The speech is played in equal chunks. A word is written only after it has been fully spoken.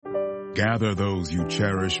Gather those you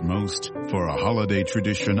cherish most for a holiday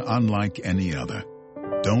tradition unlike any other.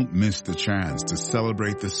 Don't miss the chance to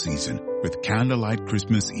celebrate the season with candlelight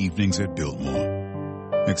Christmas evenings at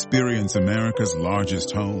Biltmore. Experience America's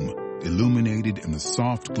largest home, illuminated in the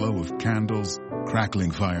soft glow of candles,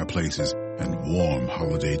 crackling fireplaces, and warm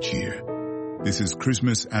holiday cheer. This is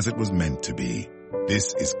Christmas as it was meant to be.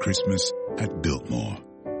 This is Christmas at Biltmore.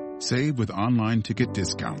 Save with online ticket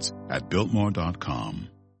discounts at Biltmore.com.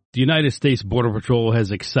 The United States Border Patrol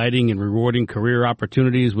has exciting and rewarding career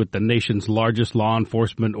opportunities with the nation's largest law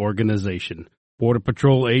enforcement organization. Border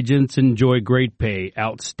Patrol agents enjoy great pay,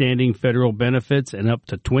 outstanding federal benefits, and up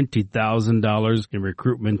to $20,000 in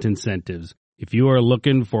recruitment incentives. If you are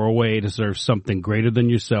looking for a way to serve something greater than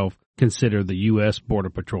yourself, consider the U.S. Border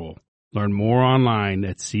Patrol. Learn more online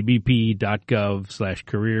at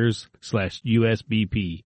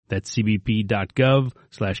cbp.gov/careers/USBP. That's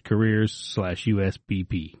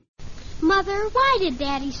cbp.gov/careers/USBP. Mother, why did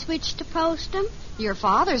Daddy switch to Postum? Your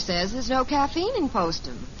father says there's no caffeine in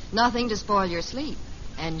Postum. Nothing to spoil your sleep.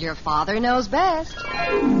 And your father knows best.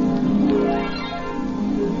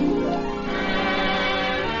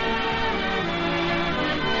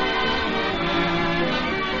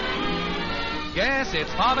 Yes,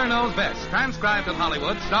 it's Father Knows Best, transcribed in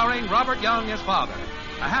Hollywood, starring Robert Young as Father.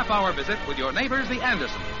 A half-hour visit with your neighbors, the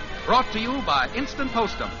Andersons. Brought to you by Instant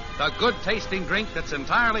Postum, the good-tasting drink that's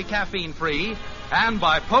entirely caffeine-free, and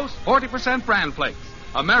by Post 40% Bran Flakes,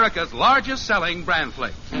 America's largest-selling bran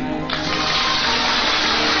flakes.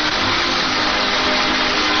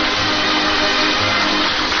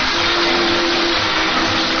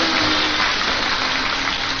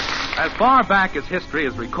 As far back as history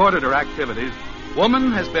has recorded her activities,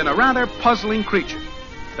 woman has been a rather puzzling creature,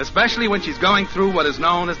 especially when she's going through what is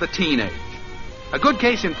known as the teen age. A good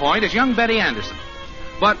case in point is young Betty Anderson.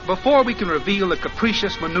 But before we can reveal the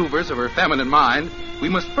capricious maneuvers of her feminine mind, we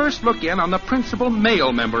must first look in on the principal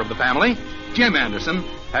male member of the family, Jim Anderson,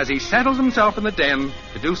 as he settles himself in the den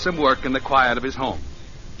to do some work in the quiet of his home.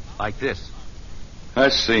 Like this.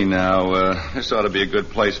 Let's see now. This ought to be a good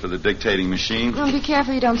place for the dictating machine. Well, be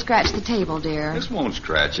careful you don't scratch the table, dear. This won't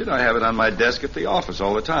scratch it. I have it on my desk at the office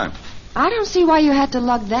all the time. I don't see why you had to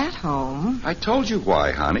lug that home. I told you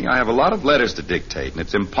why, honey. I have a lot of letters to dictate, and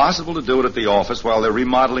it's impossible to do it at the office while they're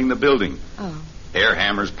remodeling the building. Oh. Air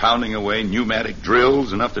hammers pounding away, pneumatic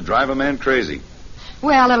drills, enough to drive a man crazy.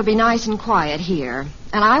 Well, it'll be nice and quiet here,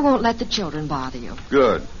 and I won't let the children bother you.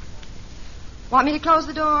 Good. Want me to close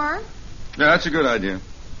the door? Yeah, that's a good idea.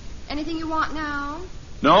 Anything you want now?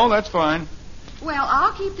 No, that's fine. Well,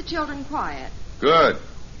 I'll keep the children quiet. Good.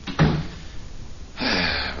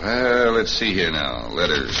 Well, let's see here now.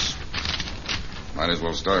 Letters. Might as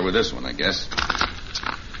well start with this one, I guess.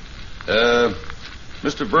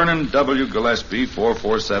 Mr. Vernon W. Gillespie,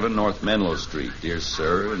 447 North Menlo Street. Dear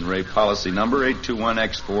Sir, in Ray policy number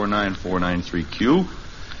 821X494993Q.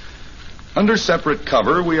 Under separate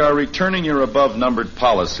cover, we are returning your above-numbered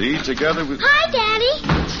policy together with... Hi,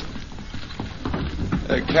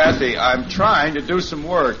 Daddy. Kathy, I'm trying to do some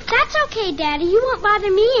work. That's okay, Daddy. You won't bother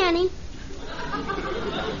me any.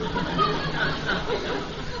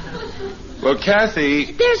 Well,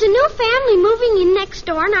 Kathy... There's a new family moving in next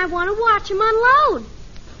door, and I want to watch them unload.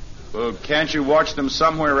 Well, can't you watch them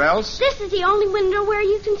somewhere else? This is the only window where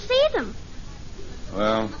you can see them.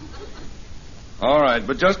 Well... All right,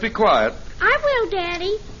 but just be quiet. I will,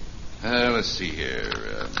 Daddy. Let's see here.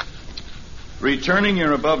 Returning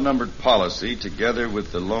your above-numbered policy together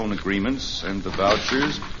with the loan agreements and the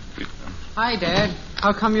vouchers... Hi, Dad.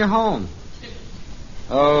 How come you're home?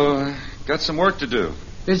 Oh, got some work to do.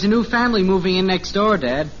 There's a new family moving in next door,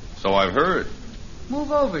 Dad. So I've heard.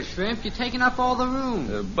 Move over, Shrimp. You're taking up all the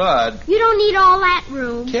room. Bud. You don't need all that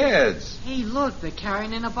room. Kids. Hey, look, they're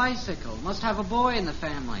carrying in a bicycle. Must have a boy in the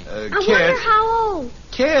family. I Kids. wonder how old.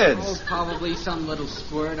 Kids. Oh, probably some little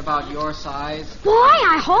squirt about your size. Boy,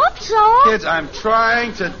 I hope so. Kids, I'm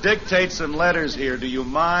trying to dictate some letters here. Do you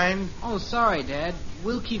mind? Oh, sorry, Dad.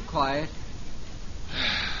 We'll keep quiet.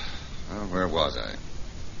 Oh, where was I?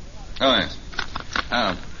 Oh, yes.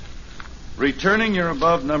 Returning your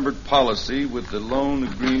above-numbered policy with the loan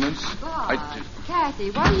agreements... Kathy,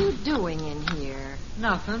 what are you doing in here?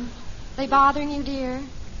 Nothing. They bothering you, dear?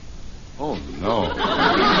 Oh, no.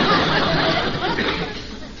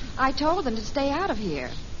 I told them to stay out of here.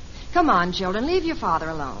 Come on, children. Leave your father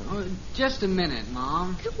alone. Oh, just a minute,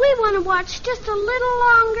 Mom. Could we want to watch just a little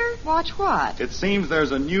longer? Watch what? It seems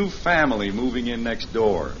there's a new family moving in next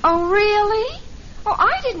door. Oh, really? Oh,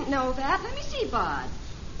 I didn't know that. Let me see, Bud.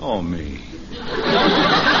 Oh, me.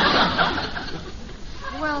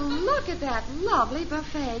 Well, look at that lovely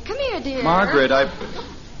buffet. Come here, dear. Margaret,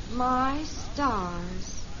 my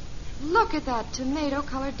stars. Look at that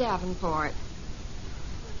tomato-colored Davenport.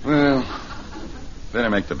 Well,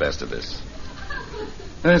 better make the best of this.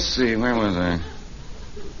 Let's see, where was I?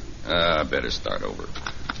 Better start over.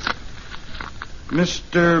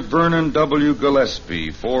 Mr. Vernon W.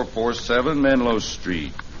 Gillespie, 447 Menlo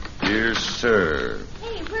Street. Dear sir.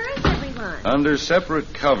 Hey, where is everyone? Under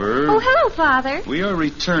separate cover... Oh, hello, Father. We are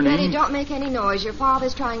returning... Betty, don't make any noise. Your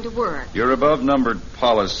father's trying to work. Your above-numbered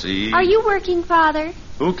policy... Are you working, Father?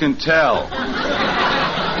 Who can tell?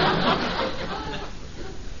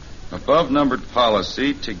 Above-numbered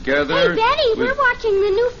policy together... Hey, Betty, with... we're watching The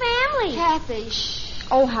New Family. Kathy, shh.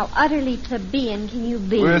 Oh, how utterly plebeian can you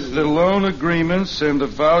be? With the loan agreements and the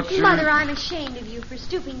voucher... Mother, I'm ashamed of you for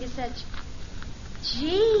stooping to such...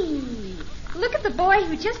 Gee, look at the boy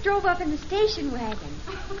who just drove up in the station wagon.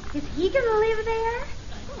 Is he going to live there?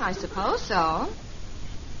 I suppose so.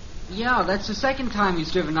 Yeah, that's the second time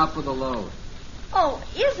he's driven up with a load. Oh,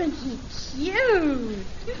 isn't he cute?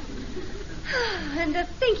 And to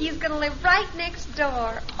think he's going to live right next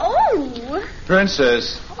door. Oh!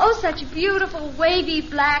 Princess. Oh, such beautiful, wavy,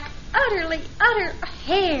 black, utter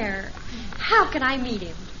hair. How can I meet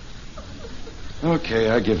him?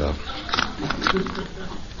 Okay, I give up.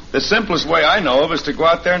 The simplest way I know of is to go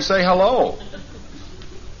out there and say hello.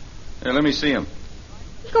 Here, let me see him.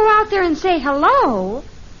 Go out there and say hello?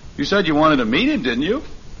 You said you wanted to meet him, didn't you?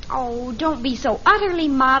 Oh, don't be so utterly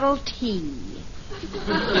Model T.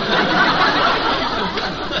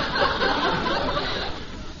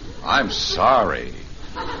 I'm sorry.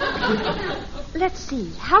 Let's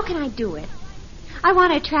see. How can I do it? I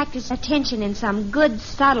want to attract his attention in some good,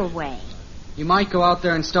 subtle way. You might go out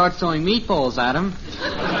there and start throwing meatballs at him.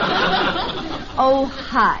 Oh,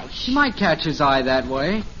 hush. You might catch his eye that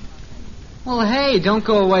way. Well, hey, don't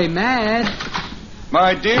go away mad.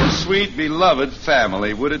 My dear, sweet, beloved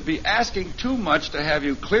family, would it be asking too much to have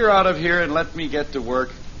you clear out of here and let me get to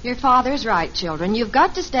work? Your father's right, children. You've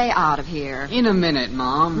got to stay out of here. In a minute,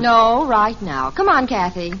 Mom. No, right now. Come on,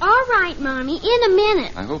 Kathy. All right, Mommy, in a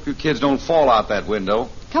minute. I hope you kids don't fall out that window.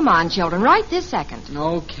 Come on, children, right this second.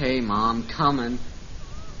 Okay, Mom, coming.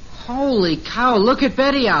 Holy cow, look at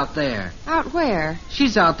Betty out there. Out where?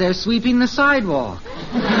 She's out there sweeping the sidewalk.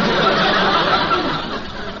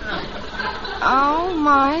 Oh,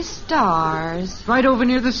 my stars. Right over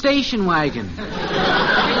near the station wagon.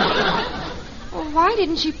 Well, why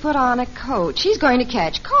didn't she put on a coat? She's going to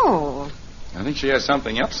catch cold. I think she has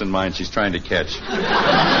something else in mind she's trying to catch.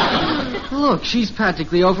 Look, she's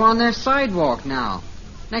practically over on their sidewalk now.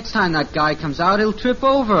 Next time that guy comes out, he'll trip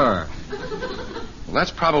over her. Well,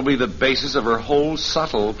 that's probably the basis of her whole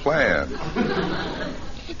subtle plan.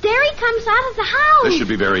 There he comes out of the house. This should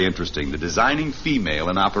be very interesting. The designing female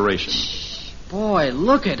in operation. Boy,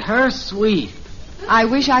 look at her sweep. I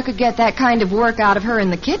wish I could get that kind of work out of her in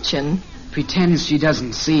the kitchen. Pretends she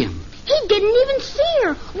doesn't see him. He didn't even see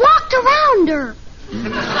her. Walked around her.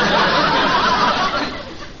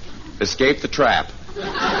 Escape the trap.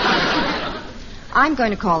 I'm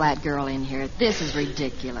going to call that girl in here. This is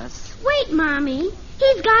ridiculous. Wait, Mommy.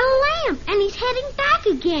 He's got a lamp, and he's heading back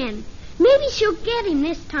again. Maybe she'll get him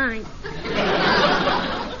this time.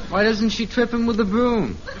 Why doesn't she trip him with a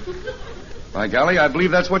broom? By golly, I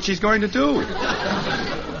believe that's what she's going to do.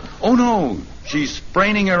 Oh, no. She's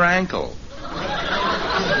spraining her ankle.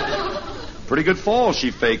 Pretty good fall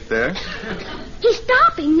she faked there. He's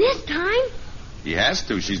stopping this time. He has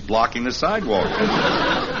to. She's blocking the sidewalk.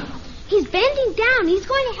 He's bending down. He's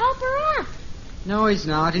going to help her up. No, he's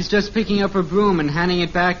not. He's just picking up her broom and handing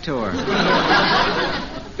it back to her.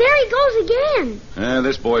 There he goes again.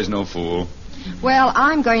 This boy's no fool. Well,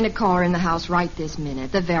 I'm going to call her in the house right this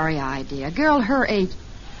minute. The very idea. A girl her age...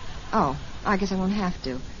 Oh, I guess I won't have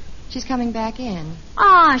to. She's coming back in.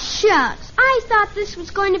 Aw, shucks. I thought this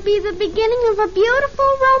was going to be the beginning of a beautiful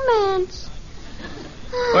romance.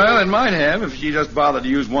 Well, it might have if she just bothered to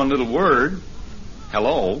use one little word.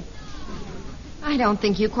 Hello. I don't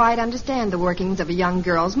think you quite understand the workings of a young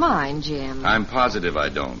girl's mind, Jim. I'm positive I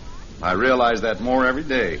don't. I realize that more every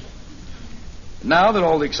day. Now that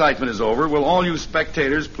all the excitement is over, will all you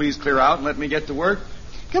spectators please clear out and let me get to work?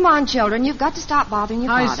 Come on, children. You've got to stop bothering your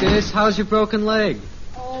Hi, father. sis. How's your broken leg?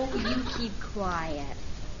 Oh, you keep quiet.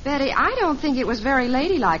 Betty, I don't think it was very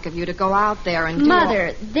ladylike of you to go out there and do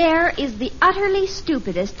Mother, there is the utterly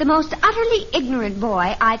stupidest, the most utterly ignorant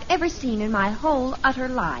boy I've ever seen in my whole utter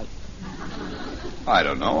life. I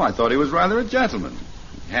don't know. I thought he was rather a gentleman.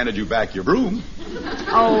 He handed you back your broom.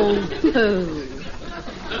 Oh, pooh.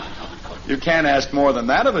 You can't ask more than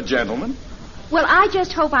that of a gentleman. Well, I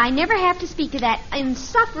just hope I never have to speak to that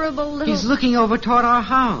insufferable little... He's looking over toward our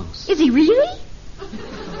house. Is he really?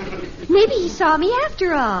 Maybe he saw me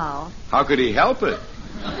after all. How could he help it?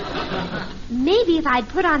 Maybe if I'd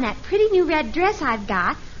put on that pretty new red dress I've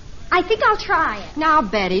got, I think I'll try it. Now,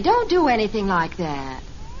 Betty, don't do anything like that.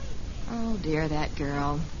 Oh, dear, that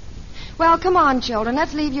girl. Well, come on, children.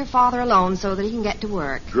 Let's leave your father alone so that he can get to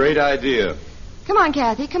work. Great idea. Come on,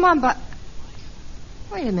 Kathy. Come on, Bud.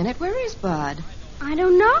 Wait a minute. Where is Bud? I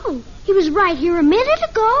don't know. He was right here a minute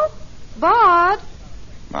ago. Bud?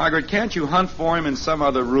 Margaret, can't you hunt for him in some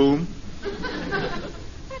other room?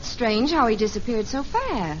 That's strange how he disappeared so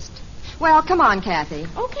fast. Well, come on, Kathy.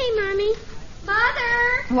 Okay, Mommy.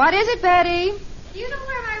 Mother! What is it, Betty? Do you know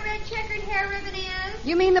where my red checkered hair ribbon is?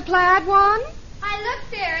 You mean the plaid one? I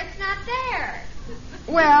looked there. It's not there.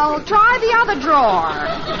 Well, try the other drawer.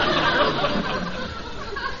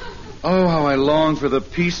 Oh, how I long for the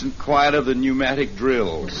peace and quiet of the pneumatic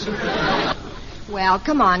drills. Well,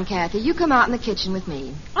 come on, Kathy. You come out in the kitchen with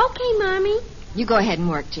me. Okay, Mommy. You go ahead and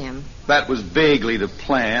work, Jim. That was vaguely the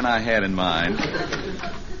plan I had in mind.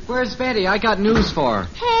 Where's Betty? I got news for her.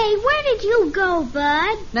 Hey, where did you go,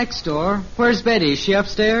 Bud? Next door. Where's Betty? Is she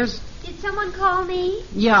upstairs? Did someone call me?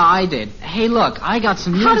 Yeah, I did. Hey, look, I got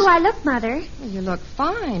some news. How do I look, Mother? Well, you look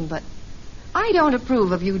fine, but I don't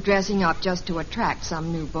approve of you dressing up just to attract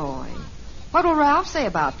some new boy. What will Ralph say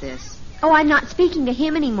about this? Oh, I'm not speaking to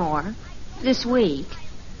him anymore. This week.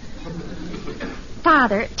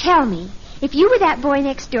 Father, tell me, if you were that boy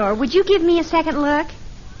next door, would you give me a second look?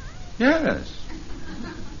 Yes.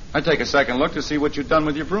 I'd take a second look to see what you've done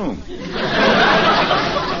with your broom.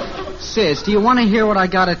 Sis, do you want to hear what I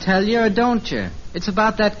got to tell you, or don't you? It's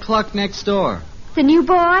about that cluck next door. The new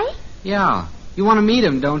boy? Yeah. You want to meet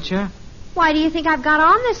him, don't you? Why do you think I've got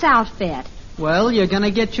on this outfit? Well, you're going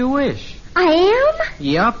to get your wish. I am?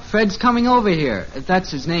 Yep, Fred's coming over here.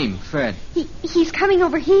 That's his name, Fred. He's coming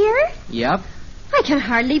over here? Yep. I can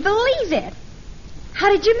hardly believe it. How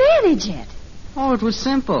did you manage it? Oh, it was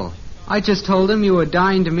simple. I just told him you were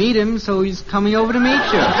dying to meet him, so he's coming over to meet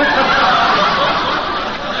you.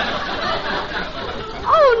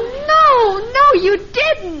 Oh, no, you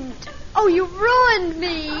didn't. Oh, you ruined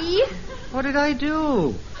me. What did I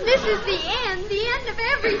do? This is the end of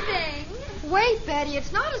everything. Wait, Betty,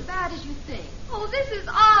 it's not as bad as you think. Oh, this is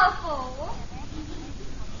awful.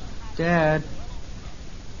 Dad,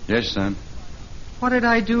 Yes, son. what did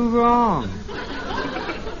I do wrong?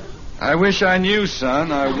 I wish I knew,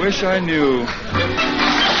 son. I wish I knew.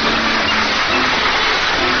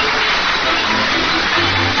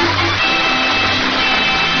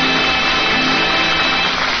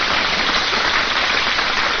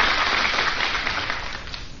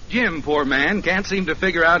 Jim, poor man, can't seem to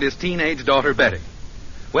figure out his teenage daughter, Betty.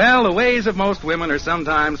 Well, the ways of most women are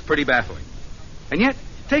sometimes pretty baffling. And yet,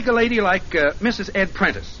 take a lady like Mrs. Ed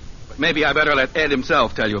Prentice. But maybe I better let Ed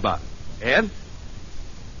himself tell you about it. Ed?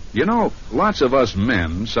 You know, lots of us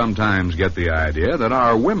men sometimes get the idea that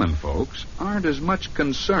our women folks aren't as much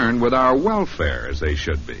concerned with our welfare as they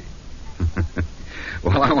should be.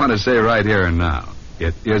 Well, I want to say right here and now,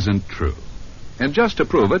 it isn't true. And just to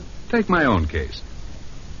prove it, take my own case.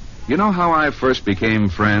 You know how I first became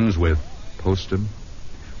friends with Postum?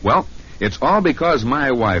 Well, it's all because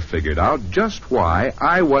my wife figured out just why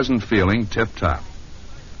I wasn't feeling tip-top.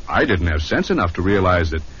 I didn't have sense enough to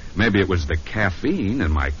realize that maybe it was the caffeine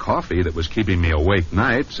in my coffee that was keeping me awake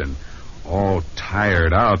nights and all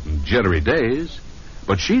tired out and jittery days.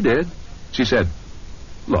 But she did. She said,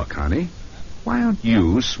 "Look, honey, why don't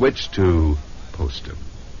you switch to Postum?"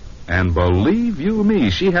 And believe you me,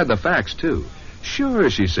 she had the facts, too. "Sure,"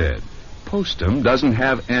 she said, "Postum doesn't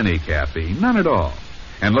have any caffeine, none at all.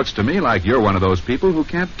 And looks to me like you're one of those people who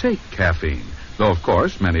can't take caffeine, though, of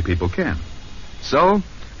course, many people can." So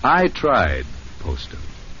I tried Postum,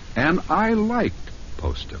 and I liked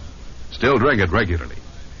Postum. Still drink it regularly.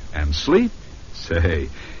 And sleep? Say,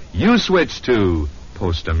 you switch to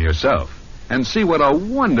Postum yourself and see what a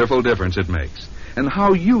wonderful difference it makes, and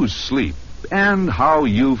how you sleep and how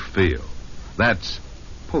you feel. That's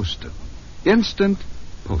Postum. Instant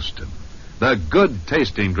Postum. The good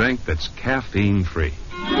tasting drink that's caffeine-free.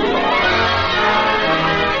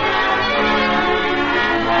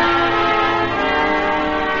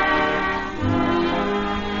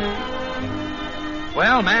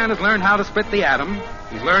 Well, man has learned how to split the atom.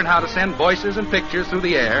 He's learned how to send voices and pictures through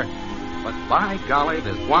the air. But by golly,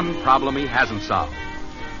 there's one problem he hasn't solved.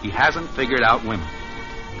 He hasn't figured out women.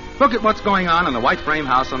 Look at what's going on in the white frame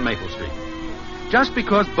house on Maple Street. Just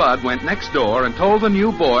because Bud went next door and told the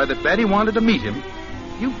new boy that Betty wanted to meet him,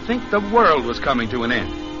 you'd think the world was coming to an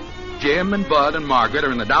end. Jim and Bud and Margaret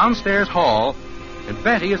are in the downstairs hall, and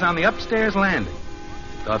Betty is on the upstairs landing.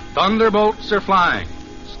 The thunderbolts are flying.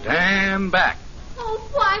 Stand back. Oh,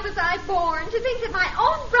 why was was I born to think that my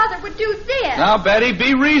own brother would do this? Now, Betty,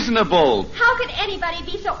 be reasonable. How could anybody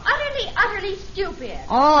be so utterly stupid?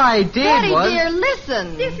 All I did Betty, was... dear,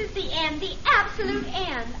 listen. This is the end, the absolute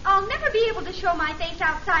end. I'll never be able to show my face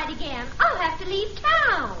outside again. I'll have to leave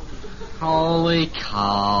town. Holy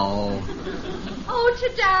cow. Oh, to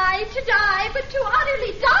die, but to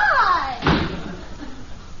utterly die.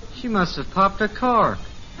 She must have popped a cork.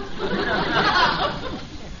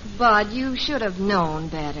 Bud, you should have known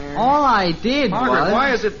better. All I did Margaret, was...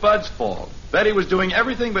 why is it Bud's fault? Betty was doing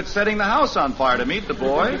everything but setting the house on fire to meet the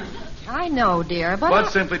boy. I know, dear, but...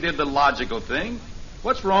 Bud simply did the logical thing.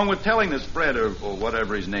 What's wrong with telling this Fred, or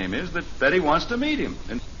whatever his name is, that Betty wants to meet him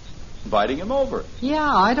and inviting him over?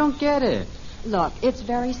 Yeah, I don't get it. Look, it's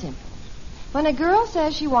very simple. When a girl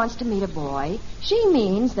says she wants to meet a boy, she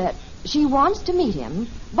means that she wants to meet him,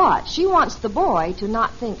 but she wants the boy to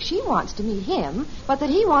not think she wants to meet him, but that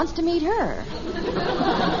he wants to meet her.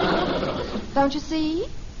 Don't you see?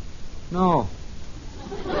 No.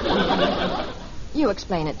 You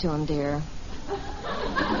explain it to him, dear.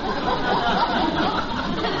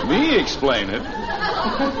 Me explain it?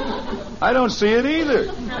 I don't see it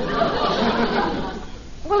either.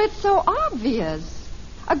 Well, it's so obvious.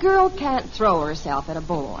 A girl can't throw herself at a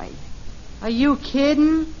boy. Are you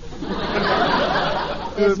kidding?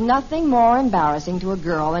 There's nothing more embarrassing to a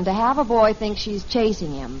girl than to have a boy think she's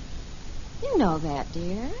chasing him. You know that,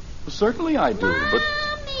 dear. Well, certainly I do, but...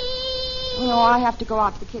 No, I have to go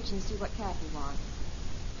out to the kitchen and see what Kathy wants.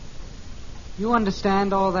 You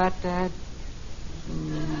understand all that, Dad?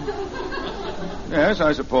 Yes,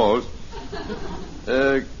 I suppose.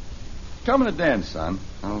 Come in the den, son.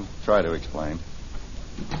 I'll try to explain.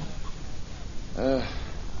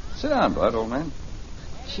 Sit down, Bud, old man.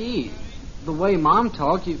 Gee, the way Mom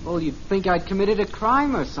talked, you'd think I'd committed a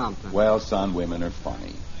crime or something. Well, son, women are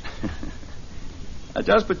funny.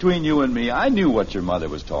 Just between you and me, I knew what your mother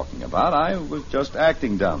was talking about. I was just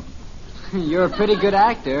acting dumb. You're a pretty good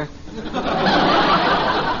actor.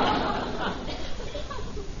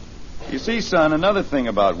 You see, son, another thing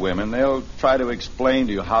about women, they'll try to explain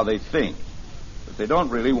to you how they think, but they don't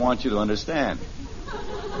really want you to understand.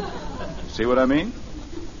 See what I mean?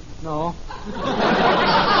 No.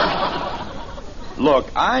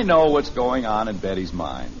 Look, I know what's going on in Betty's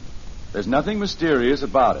mind. There's nothing mysterious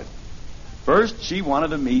about it. First, she wanted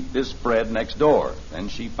to meet this Fred next door. Then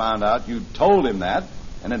she found out you told him that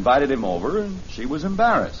and invited him over, and she was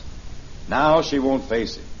embarrassed. Now she won't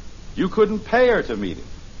face it. You couldn't pay her to meet him.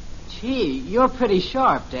 Gee, you're pretty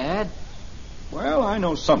sharp, Dad. Well, I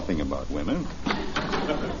know something about women.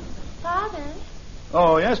 Father,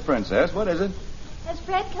 Oh, yes, Princess. What is it? has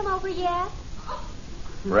Fred come over yet?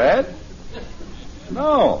 Fred?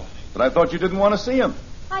 No, but I thought you didn't want to see him.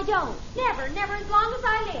 I don't. Never as long as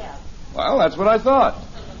I live. Well, that's what I thought.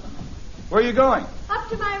 Where are you going? Up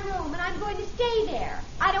to my room, and I'm going to stay there.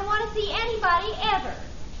 I don't want to see anybody ever.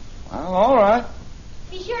 Well, all right.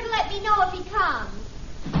 Be sure to let me know if he comes.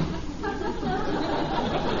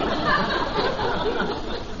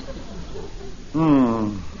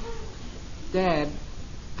 Dad,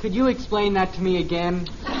 could you explain that to me again?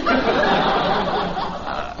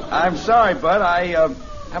 I'm sorry, Bud. I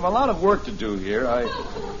have a lot of work to do here.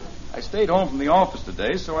 I stayed home from the office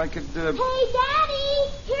today so I could... Hey, Daddy!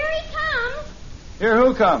 Here he comes. Here,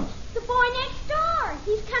 who comes? The boy next door.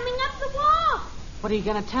 He's coming up the walk. What are you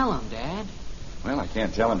going to tell him, Dad? Well, I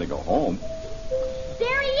can't tell him to go home.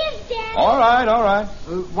 There he is, Daddy. All right.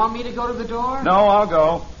 Want me to go to the door? No, I'll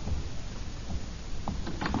go.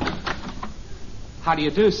 How do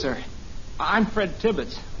you do, sir? I'm Fred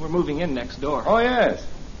Tibbetts. We're moving in next door. Oh, yes.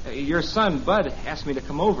 Your son, Bud, asked me to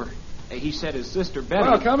come over. He said his sister, Betty...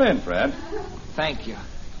 Well, come in, Fred. Thank you.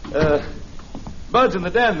 Bud's in the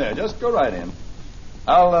den there. Just go right in.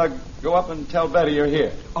 I'll go up and tell Betty you're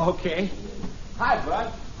here. Okay. Hi,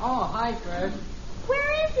 Bud. Oh, hi, Fred.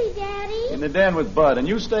 Where is he, Daddy? In the den with Bud, and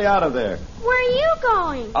you stay out of there. Where are you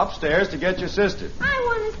going? Upstairs to get your sister. I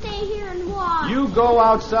want to stay here and watch. You go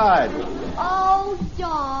outside. Oh,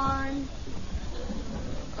 darn.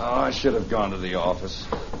 Oh, I should have gone to the office.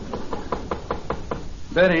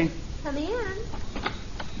 Betty. Come in.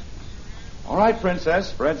 All right,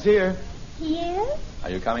 Princess. Fred's here. He is? Are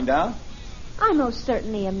you coming down? I most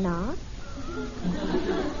certainly am not.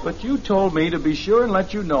 But you told me to be sure and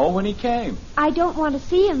let you know when he came. I don't want to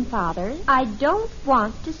see him, Father. I don't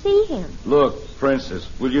want to see him. Look, Princess,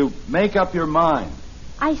 will you make up your mind?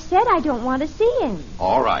 I said I don't want to see him.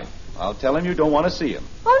 All right. I'll tell him you don't want to see him.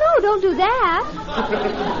 Oh, no, don't do that.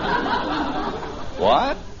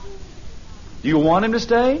 What? Do you want him to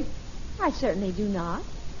stay? I certainly do not.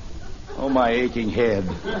 Oh, my aching head.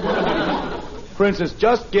 Princess,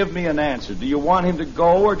 just give me an answer. Do you want him to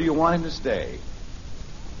go or do you want him to stay?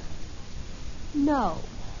 No.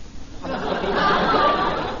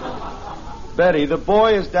 Betty, the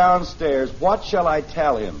boy is downstairs. What shall I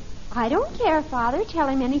tell him? I don't care, Father. Tell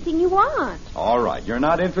him anything you want. All right. You're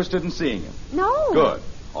not interested in seeing him. No. Good.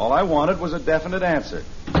 All I wanted was a definite answer.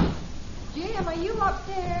 Jim, are you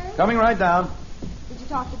upstairs? Coming right down. Did you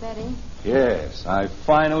talk to Betty? Yes, I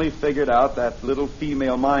finally figured out that little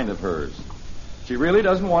female mind of hers. She really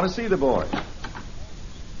doesn't want to see the boy.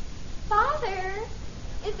 Father,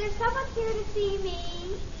 is there someone here to see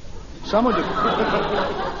me? Someone to...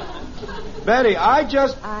 Betty, I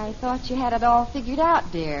thought you had it all figured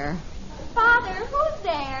out, dear. Father, who's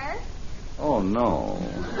there? Oh, no.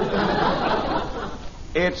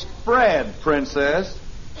 It's Fred, Princess.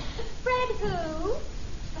 Fred who?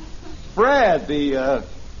 Fred, the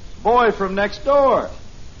boy from next door.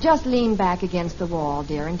 Just lean back against the wall,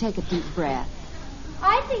 dear, and take a deep breath.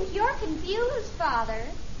 I think you're confused, Father.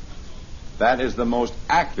 That is the most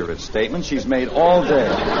accurate statement she's made all day.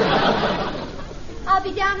 I'll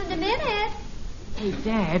be down in a minute. Hey,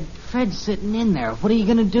 Dad, Fred's sitting in there. What are you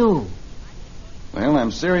going to do? Well, I'm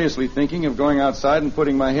seriously thinking of going outside and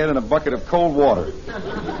putting my head in a bucket of cold water.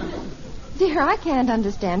 Dear, I can't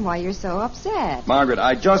understand why you're so upset. Margaret,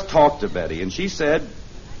 I just talked to Betty, and she said...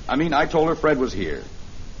 I told her Fred was here.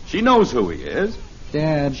 She knows who he is.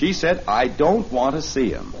 Dad. She said, I don't want to see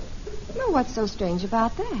him. Well, what's so strange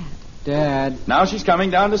about that? Dad. Now she's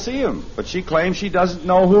coming down to see him, but she claims she doesn't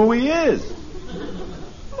know who he is.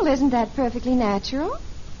 Well, isn't that perfectly natural?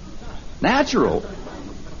 Natural?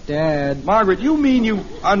 Dad. Margaret, you mean you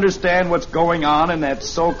understand what's going on in that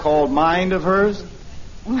so-called mind of hers?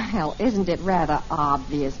 Well, isn't it rather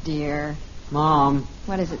obvious, dear? Mom.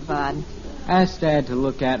 What is it, Bud? Ask Dad to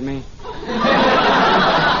look at me.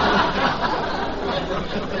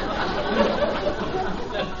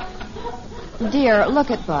 Dear,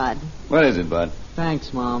 look at Bud. What is it, Bud?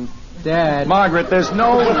 Thanks, Mom. Dad. Margaret, there's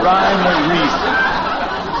no rhyme or reason.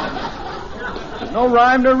 There's no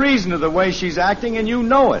rhyme or reason to the way she's acting, and you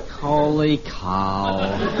know it. Holy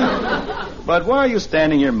cow. But why are you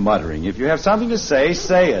standing here muttering? If you have something to say,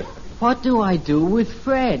 say it. What do I do with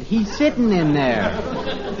Fred? He's sitting in there.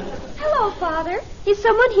 Hello, Father. Is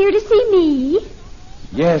someone here to see me?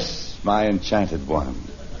 Yes, my enchanted one.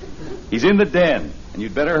 He's in the den, and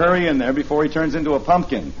you'd better hurry in there before he turns into a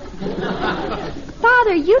pumpkin.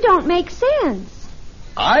 Father, you don't make sense.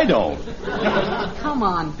 I don't. Come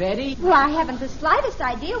on, Betty. Well, I haven't the slightest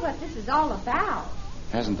idea what this is all about.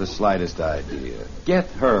 Hasn't the slightest idea. Get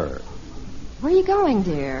her. Where are you going,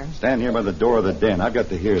 dear? Stand here by the door of the den. I've got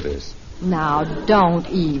to hear this. Now, don't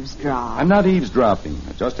eavesdrop. I'm not eavesdropping.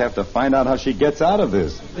 I just have to find out how she gets out of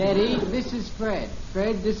this. Betty, this is Fred.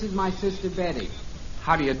 Fred, this is my sister Betty.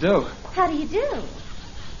 How do you do? How do you do?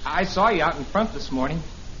 I saw you out in front this morning.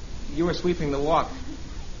 You were sweeping the walk.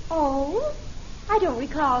 Oh, I don't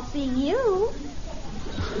recall seeing you.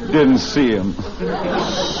 Didn't see him. Do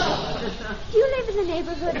you live in the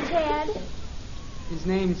neighborhood, Ted? His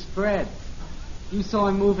name's Fred. You saw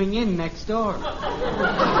him moving in next door.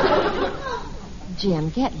 Jim,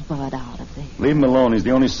 get Bud out of there. Leave him alone. He's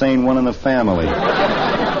the only sane one in the family.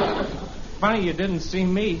 Funny you didn't see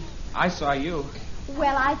me. I saw you.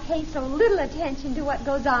 Well, I pay so little attention to what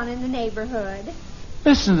goes on in the neighborhood.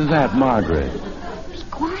 Listen to that, Margaret. Be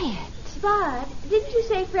quiet. Bud, didn't you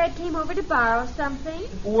say Fred came over to borrow something?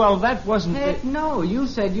 Well, that wasn't... Heck, no, you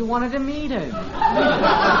said you wanted to meet him.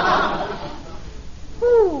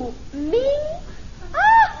 Who? Me?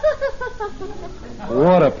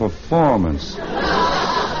 What a performance.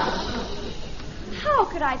 How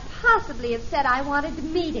could I possibly have said I wanted to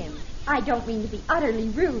meet him? I don't mean to be utterly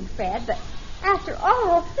rude, Fred, but after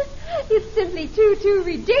all, it's simply too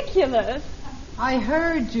ridiculous. I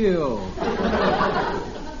heard you.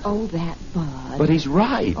 Oh, that Bud. But he's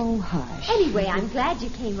right. Oh, hush. Anyway, I'm glad you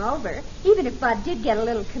came over, even if Bud did get a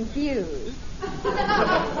little confused.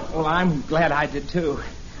 Well, I'm glad I did, too.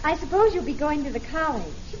 I suppose you'll be going to the college.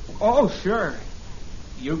 Oh, sure.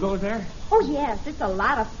 You go there? Oh, yes, it's a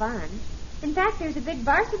lot of fun. In fact, there's a big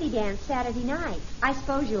varsity dance Saturday night. I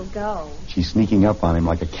suppose you'll go. She's sneaking up on him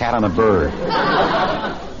like a cat on a bird.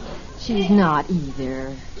 She's not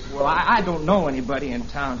either. Well, I don't know anybody in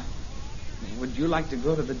town. Would you like to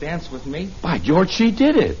go to the dance with me? By George, she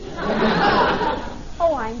did it.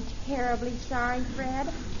 Oh, I'm terribly sorry, Fred.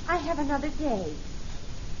 I have another date.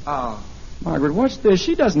 Oh. Margaret, what's this?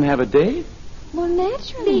 She doesn't have a date. Well,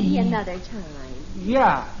 naturally. Maybe another time.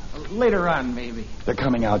 Yeah, later on, maybe. They're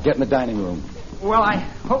coming out. Get in the dining room. Well, I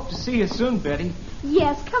hope to see you soon, Betty.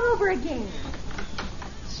 Yes, come over again.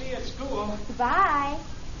 See you at school. Goodbye.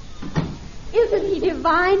 Isn't he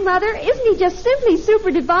divine, Mother? Isn't he just simply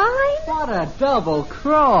super divine? What a double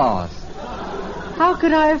cross. How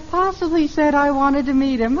could I have possibly said I wanted to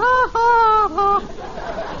meet him? Ha, ha, ha.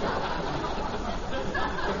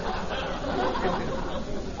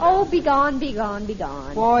 Oh, be gone, be gone, be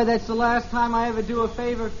gone. Boy, that's the last time I ever do a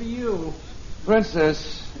favor for you.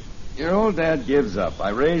 Princess, your old dad gives up. I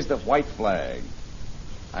raised the white flag.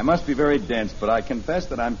 I must be very dense, but I confess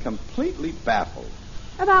that I'm completely baffled.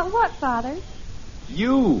 About what, Father?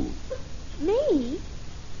 You. Me?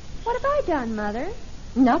 What have I done, Mother?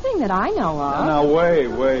 Nothing that I know of. Now,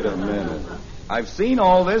 wait a minute. I've seen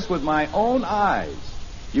all this with my own eyes.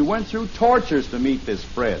 You went through tortures to meet this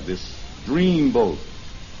Fred, this dreamboat.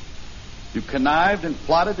 You connived and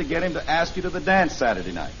plotted to get him to ask you to the dance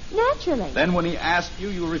Saturday night. Naturally. Then when he asked you,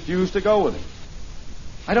 you refused to go with him.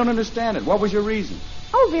 I don't understand it. What was your reason?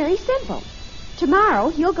 Oh, very simple. Tomorrow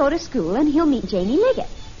he'll go to school and he'll meet Janie Liggett.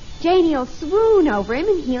 Janie'll swoon over him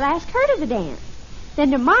and he'll ask her to the dance.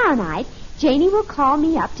 Then tomorrow night, Janie will call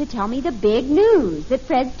me up to tell me the big news that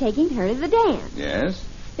Fred's taking her to the dance. Yes?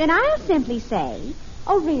 Then I'll simply say,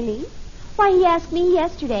 oh, really? Why, he asked me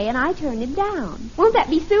yesterday and I turned him down. Won't that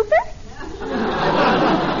be super?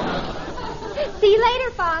 See you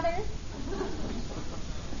later, Father.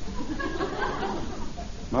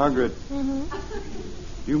 Margaret,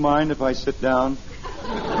 you mind if I sit down?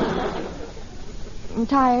 I'm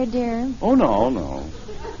tired, dear. Oh, no.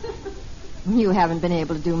 You haven't been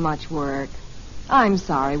able to do much work. I'm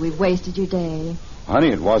sorry we've wasted your day. Honey,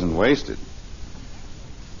 it wasn't wasted.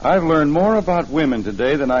 I've learned more about women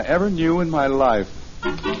today than I ever knew in my life.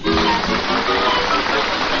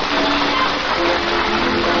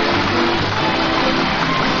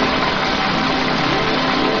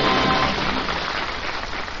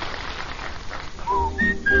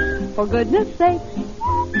 For goodness sake,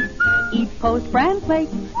 eat Post Bran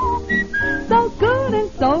Flakes. So good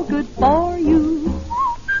and so good for you.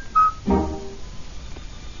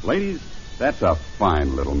 Ladies, that's a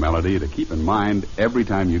fine little melody to keep in mind every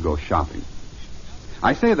time you go shopping.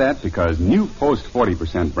 I say that because new Post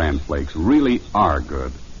 40% Bran Flakes really are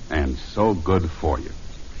good and so good for you.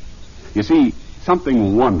 You see,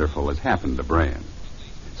 something wonderful has happened to Bran.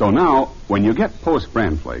 So now, when you get Post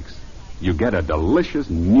Bran Flakes, you get a delicious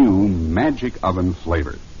new magic oven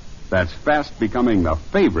flavor that's fast becoming the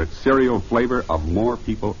favorite cereal flavor of more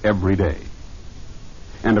people every day.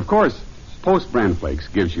 And of course, Post Bran Flakes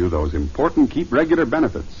gives you those important keep regular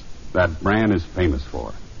benefits that Bran is famous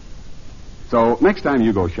for. So next time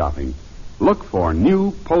you go shopping, look for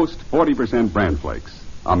new Post 40% Bran Flakes,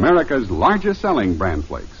 America's largest selling Bran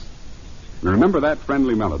Flakes. And remember that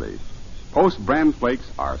friendly melody. Post Bran Flakes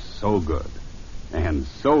are so good. And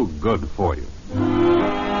so good for you.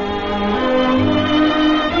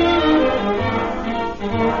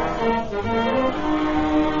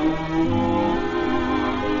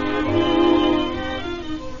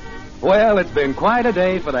 Well, it's been quite a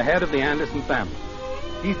day for the head of the Anderson family.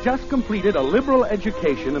 He's just completed a liberal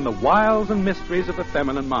education in the wiles and mysteries of the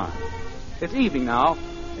feminine mind. It's evening now,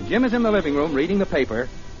 and Jim is in the living room reading the paper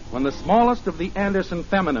when the smallest of the Anderson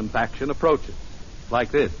feminine faction approaches.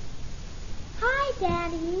 Like this. Hi,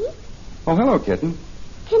 Daddy. Oh, hello, kitten.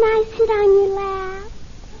 Can I sit on your lap?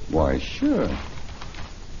 Why, sure.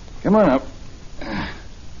 Come on up.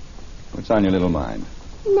 What's on your little mind?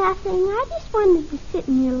 Nothing. I just wanted to sit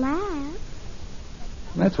in your lap.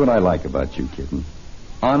 That's what I like about you, kitten.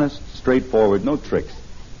 Honest, straightforward, no tricks.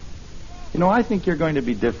 You know, I think you're going to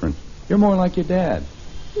be different. You're more like your dad.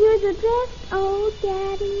 You're the best old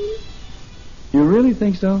Daddy. You really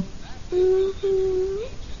think so? Mm-hmm.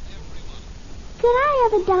 Could I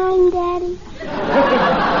have a dime, Daddy?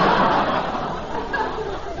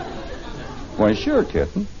 Why, sure,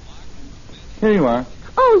 kitten. Here you are.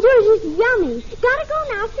 Oh, yours is yummy. Gotta go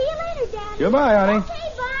now. See you later, Daddy. Goodbye, honey. Okay,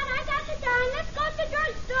 Bud, I got the dime. Let's go to the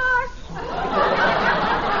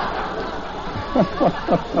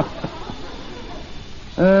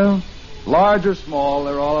drugstore. Large or small,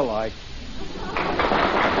 they're all alike.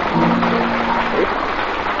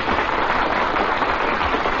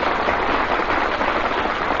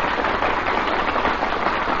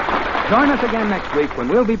 Join us again next week when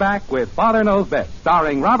we'll be back with Father Knows Best,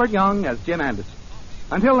 starring Robert Young as Jim Anderson.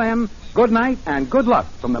 Until then, good night and good luck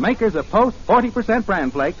from the makers of Post 40%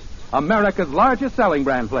 Bran Flakes, America's largest selling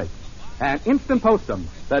Bran Flakes, and Instant Postum,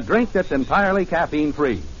 the drink that's entirely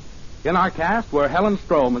caffeine-free. In our cast were Helen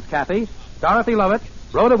Strome as Kathy, Dorothy Lovett,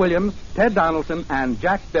 Rhoda Williams, Ted Donaldson, and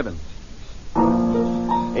Jack Stibbins.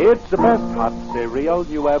 It's the best hot cereal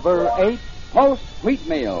you ever ate. Post Wheat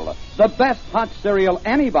Meal, the best hot cereal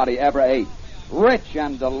anybody ever ate. Rich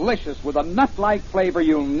and delicious with a nut-like flavor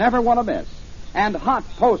you'll never want to miss. And hot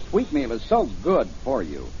Post wheatmeal is so good for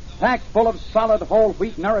you. Packed full of solid whole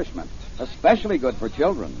wheat nourishment, especially good for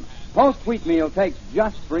children. Post wheatmeal takes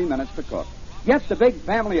just 3 minutes to cook. Get the big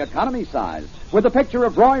family economy size with a picture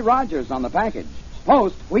of Roy Rogers on the package.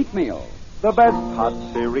 Post wheatmeal. The best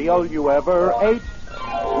hot cereal you ever ate.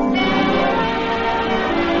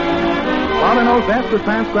 Father Knows Best was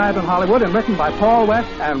transcribed in Hollywood and written by Paul West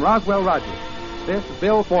and Roswell Rogers. This is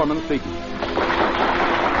Bill Foreman speaking.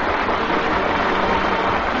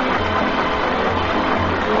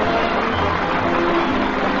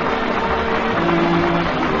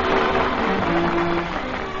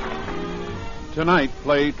 Tonight,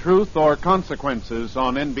 play Truth or Consequences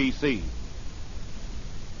on NBC.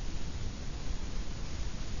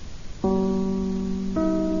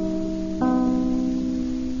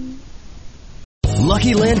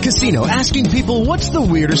 Lucky Land Casino, asking people, what's the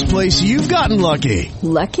weirdest place you've gotten lucky?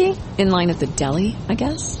 Lucky? In line at the deli, I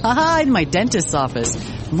guess? Aha, in my dentist's office.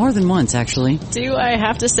 More than once, actually. Do I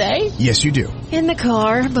have to say? Yes, you do. In the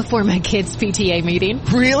car before my kids' PTA meeting.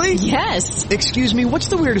 Really? Yes. Excuse me, what's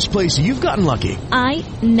the weirdest place you've gotten lucky? I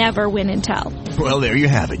never win and tell. Well, there you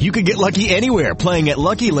have it. You can get lucky anywhere, playing at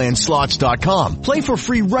LuckyLandSlots.com. Play for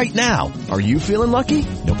free right now. Are you feeling lucky?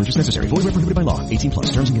 No purchase necessary. Void where prohibited by law. 18+.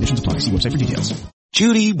 Terms and conditions apply. See website for details.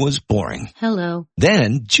 Judy was boring. Hello.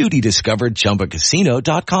 Then Judy discovered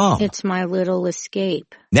ChumbaCasino.com. It's my little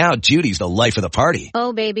escape. Now Judy's the life of the party.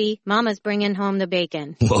 Oh, baby, mama's bringing home the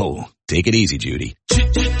bacon. Whoa, take it easy, Judy.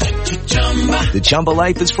 The Chumba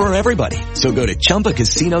life is for everybody. So go to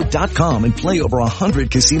ChumbaCasino.com and play over 100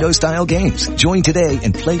 casino-style games. Join today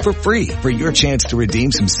and play for free for your chance to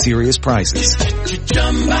redeem some serious prizes.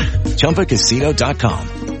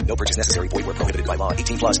 ChumbaCasino.com. No purchase necessary. Void where prohibited by law.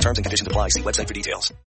 18+. Terms and conditions apply. See website for details.